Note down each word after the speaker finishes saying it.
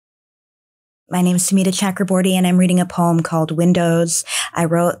My name is Sumita Chakraborty, and I'm reading a poem called Windows. I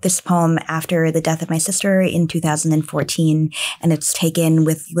wrote this poem after the death of my sister in 2014, and it's taken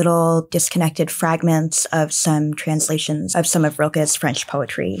with little disconnected fragments of some translations of some of Rilke's French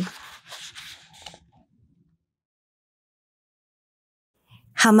poetry.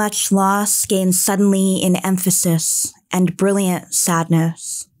 How much loss gains suddenly in emphasis and brilliant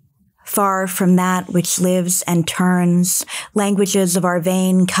sadness. Far from that which lives and turns, languages of our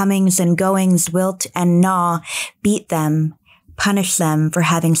vain comings and goings wilt and gnaw, beat them, punish them for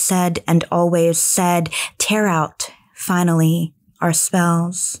having said and always said, tear out, finally, our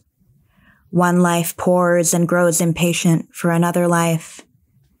spells. One life pours and grows impatient for another life,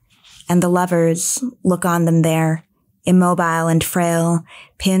 and the lovers look on them there, immobile and frail,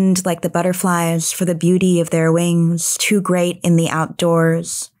 pinned like the butterflies for the beauty of their wings, too great in the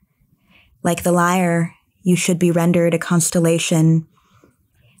outdoors. Like the lyre, you should be rendered a constellation.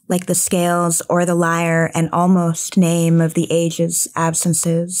 Like the scales or the lyre, an almost name of the age's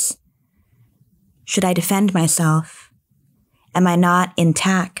absences. Should I defend myself? Am I not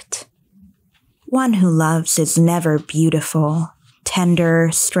intact? One who loves is never beautiful, tender,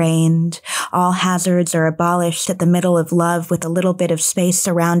 strained. All hazards are abolished at the middle of love with a little bit of space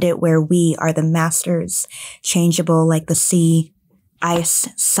around it where we are the masters, changeable like the sea. Ice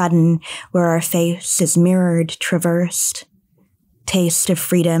sudden, where our face is mirrored, traversed. Taste of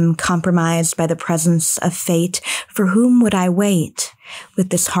freedom compromised by the presence of fate. For whom would I wait? With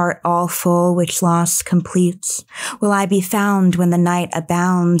this heart all full which loss completes, will I be found when the night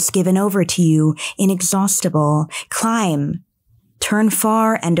abounds, given over to you, inexhaustible? Climb! Turn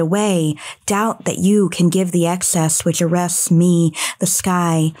far and away, doubt that you can give the excess which arrests me, the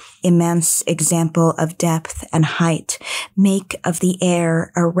sky, immense example of depth and height, make of the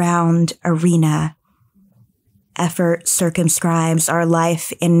air a round arena. Effort circumscribes our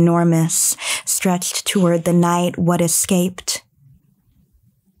life enormous, stretched toward the night what escaped.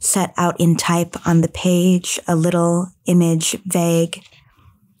 Set out in type on the page, a little image vague,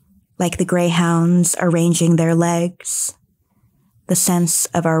 like the greyhounds arranging their legs. The sense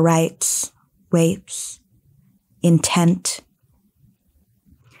of our rights waits, intent.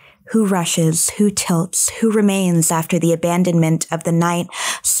 Who rushes, who tilts, who remains after the abandonment of the night,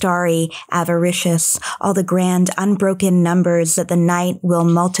 starry, avaricious, all the grand unbroken numbers that the night will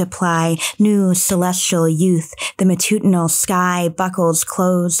multiply, new celestial youth, the matutinal sky buckles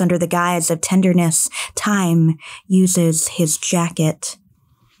closed under the guise of tenderness, time uses his jacket.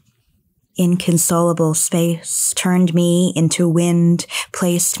 Inconsolable space turned me into wind,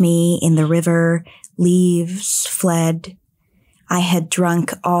 placed me in the river, leaves fled. I had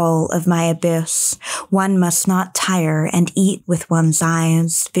drunk all of my abyss. One must not tire and eat with one's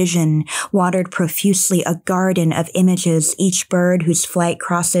eyes. Vision watered profusely, a garden of images, each bird whose flight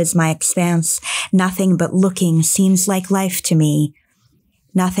crosses my expanse. Nothing but looking seems like life to me.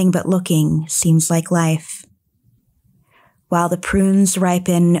 Nothing but looking seems like life. While the prunes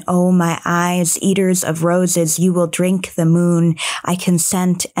ripen, oh my eyes, eaters of roses, you will drink the moon. I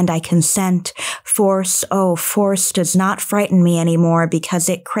consent and I consent. Force, oh, force does not frighten me anymore because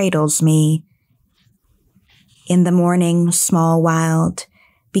it cradles me. In the morning, small wild,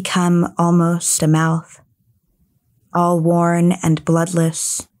 become almost a mouth. All worn and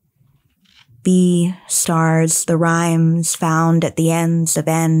bloodless. Be stars, the rhymes found at the ends of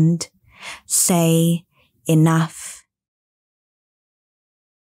end. Say enough.